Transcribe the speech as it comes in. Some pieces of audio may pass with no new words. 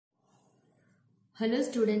Hello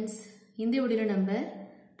students, இந்த வீடியோல நம்ம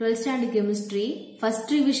 12th standard chemistry first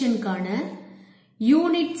revision கான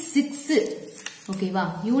unit 6 ஓகேவா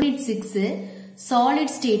unit 6 solid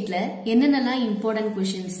stateல என்னென்னலாம் important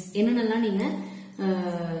questions என்னென்னலாம் நீங்க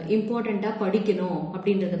இம்பார்ட்டண்டா படிக்கணும்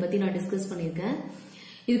அப்படின்றத பத்தி நான் டிஸ்கஸ் பண்ணிருக்கேன்.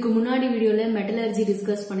 இதுக்கு முன்னாடி வீடியோல metallurgy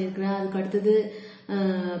டிஸ்கஸ் பண்ணிருக்கேன். அதுக்கு அடுத்து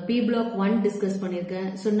P block 1 டிஸ்கஸ் பண்ணிருக்கேன்.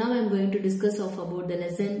 So now I am going to discuss about the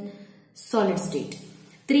lesson solid state.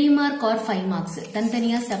 3 mark or 5 marks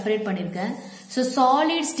தனித்தனியா செப்பரேட் பண்ணிருக்கேன். So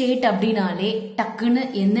solid state அப்படினாலே டக்குன்னு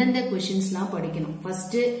எந்தெந்த क्वेश्चंसலாம் படிக்கணும்.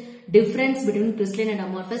 First difference between crystalline and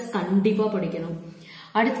amorphous கண்டிப்பா படிக்கணும்.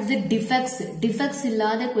 அடுத்து defects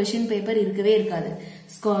இல்லாத question paper இருக்கவே இருக்காது.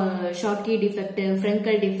 Schottky defect,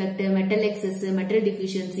 Frenkel defect, metal excess, metal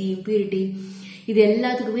deficiency, impurity இது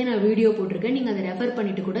எல்லாத்துக்குமே நான் வீடியோ போட்டிருக்கேன். நீங்க அதை ரெஃபர்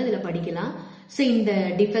பண்ணிட்டு கூட இதுல படிக்கலாம். So இந்த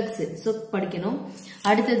defects படிக்கணும்.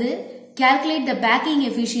 அடுத்து calculate the packing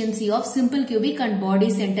efficiency of simple cubic and body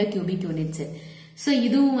center cubic units. So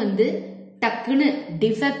இதுவும் வந்து டக்குன்னு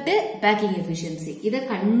defect packing efficiency இத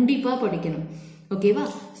கண்டிப்பா படிக்கணும். ஓகேவா?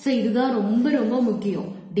 So இதுதான் ரொம்ப ரொம்ப முக்கியம்.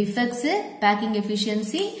 Defects, packing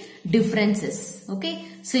efficiency, differences. Okay?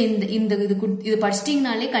 So இது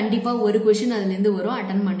படிச்சிட்டீங்கனாலே கண்டிப்பா ஒரு क्वेश्चन அதுல இருந்து வரும்,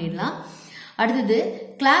 அட்டெண்ட் பண்ணிடலாம். அடுத்து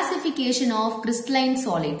classification of crystalline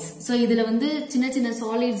solids. So இதுல வந்து சின்ன சின்ன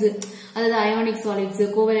solids அதாவது ionic solids,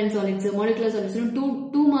 covalent solids, molecular solids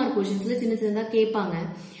 2 mark questions சின்ன சின்னதா கேட்பாங்க.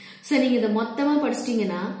 So நீங்க இத மொத்தமா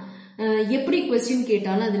படிச்சிட்டீங்கன்னா எப்படி क्वेश्चन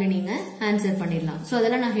கேட்டாலும் அதுல நீங்க ஆன்சர் பண்ணிடலாம். So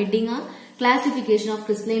அதெல்லாம் நான் ஹெட்டிங்கா classification of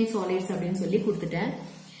crystalline solids அப்படினு சொல்லி கொடுத்துட்டேன்.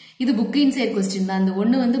 இது book inside question தான். அந்த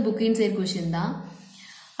ஒன்னு வந்து book inside question தான்.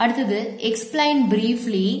 அடுத்து explain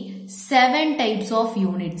briefly 7 types of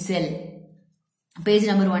unit cell. Page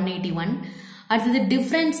number 181. அடுத்து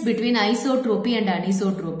difference between isotropy and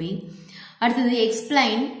anisotropy. அடுத்து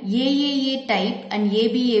explain AAA type and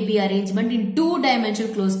ABAB arrangement in 2-dimensional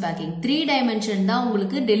close packing. 3 dimension தான்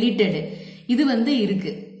உங்களுக்கு deleted. இது வந்து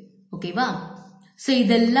இருக்கு. ஓகேவா? So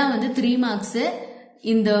இதெல்லாம் வந்து 3 marks.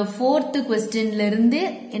 இந்த 4th questionல இருந்து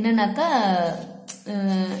என்னன்னாக்கா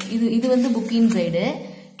இது வந்து book inside.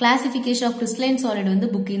 Classification of crystalline solid வந்து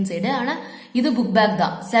book inside. ஆனா இது book back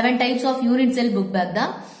தான். 7 types of unit cell book back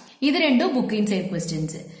தான். இது ரெண்டும் book inside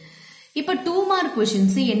questions. இப்ப 2 mark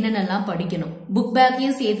questions என்னென்னலாம் படிக்கணும். book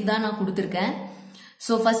backயும் சேர்த்து தான் நான் கொடுத்திருக்கேன்.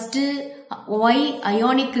 So first, why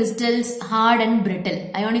ionic crystals hard and brittle?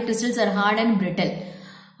 Ionic crystals are hard and brittle.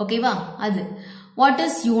 ஓகேவா? அது. What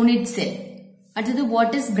is unit cell? அடுத்து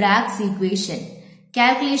what is Bragg's equation?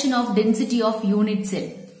 Calculation of density of unit cell.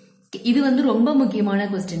 இது வந்து ரொம்ப முக்கியமான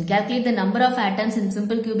question. Calculate the number of atoms in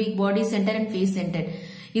simple cubic, body center and face center.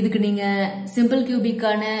 இதுக்கு நீங்க simple cubic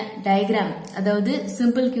ஆன diagram, அதாவது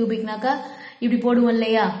simple cubic நாக்கா இப்படி போடுவோம்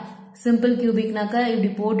இல்லையா? simple cubic நாக்கா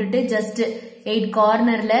இப்படி போட்டுட்டு just 8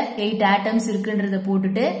 cornerல 8 atoms இருக்குன்றத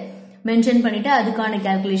போட்டுட்டு மென்ஷன் பண்ணிட்டு அதுக்கான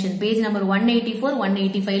calculation page number 184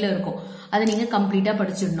 185ல இருக்கும். அதை நீங்க கம்ப்ளீட்டா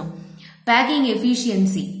படிச்சிடணும். packing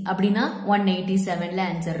efficiency அப்படின்னா 187ல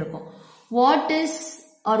ஆன்சர் இருக்கும்.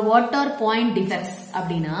 what are point defects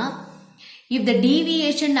அப்படின்னா if the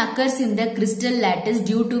deviation occurs in the crystal lattice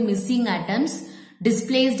due to missing atoms,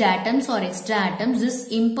 displaced atoms or extra atoms, this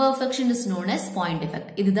imperfection is known as point defect.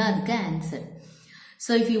 இதுதான் அதுக்கு answer. So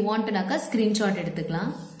if you want to screenshot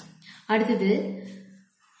எடுத்துக்கலாம். அடுத்தது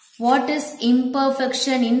what is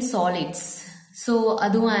imperfection in solids? So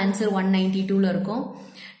அதுவும் answer 192ல இருக்கும்.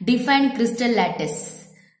 define crystal lattice.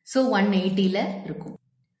 So 180ல இருக்கும்.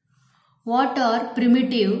 What are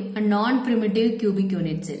primitive and non-primitive cubic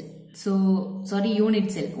unit cell? So, sorry, unit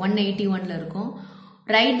cell 181ல இருக்கும்.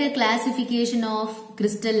 Write the classification of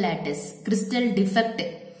crystal lattice. Crystal defect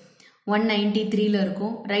 193ல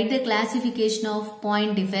இருக்கும். Write the classification of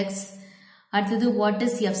point defects. அடுத்தது what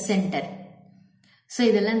is F center? So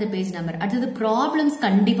இதெல்லாம் இந்த page number. அடுத்தது problems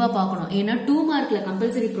கண்டிப்பா பார்க்கணும். ஏன்னா 2 மார்க்ல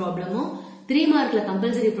compulsory ப்ராப்ளமும் 3 மார்க்ல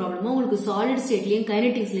கம்பல்சரி ப்ராப்ளமும் உங்களுக்கு சாலிட் ஸ்டேட்லயும்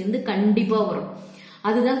கைனடிக்ஸ்ல இருந்து கண்டிப்பா வரும்.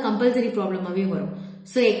 அதுதான் கம்பல்சரி ப்ராப்ளமாவே வரும்.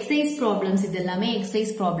 சோ எக்ஸசைஸ் ப்ராப்ளம்ஸ் இது எல்லாமே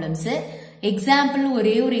எக்ஸசைஸ் ப்ராப்ளம்ஸ். எக்ஸாம்பிள்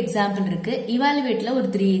ஒரே ஒரு எக்ஸாம்பிள் இருக்கு. இவாலுவேட்ல ஒரு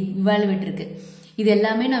 3 இவாலுவேட் இருக்கு. இது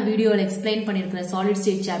எல்லாமே நான் வீடியோல எக்ஸ்பிளைன் பண்ணிருக்கிறேன் சாலிட்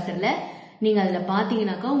ஸ்டேட் சாப்டர்ல. நீங்க அதுல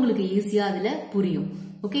பாத்தீங்கன்னாக்கா உங்களுக்கு ஈஸியா அதுல புரியும்.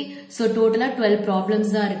 ஓகே? சோ டோட்டலா 12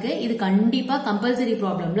 ப்ராப்ளம்ஸ் தான் இருக்கு. இது கண்டிப்பா கம்பல்சரி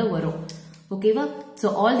ப்ராப்ளம்ல வரும். ஓகேவா? So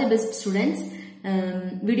all the best students.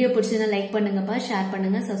 Video பிடிச்சா லைக் பண்ணுங்கப்பா, ஷேர்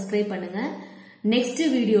பண்ணுங்க, சப்ஸ்கிரைப் பண்ணுங்க. நெக்ஸ்ட்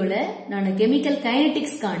வீடியோல நான் கெமிக்கல்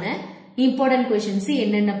கைனடிக்ஸ்க்கான இம்பார்ட்டன்ட் क्वेश्चंस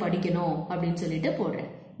என்னென்ன படிக்கணும் அப்படின்னு சொல்லிட்டு போடுறேன்.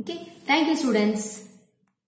 Okay, thank you students.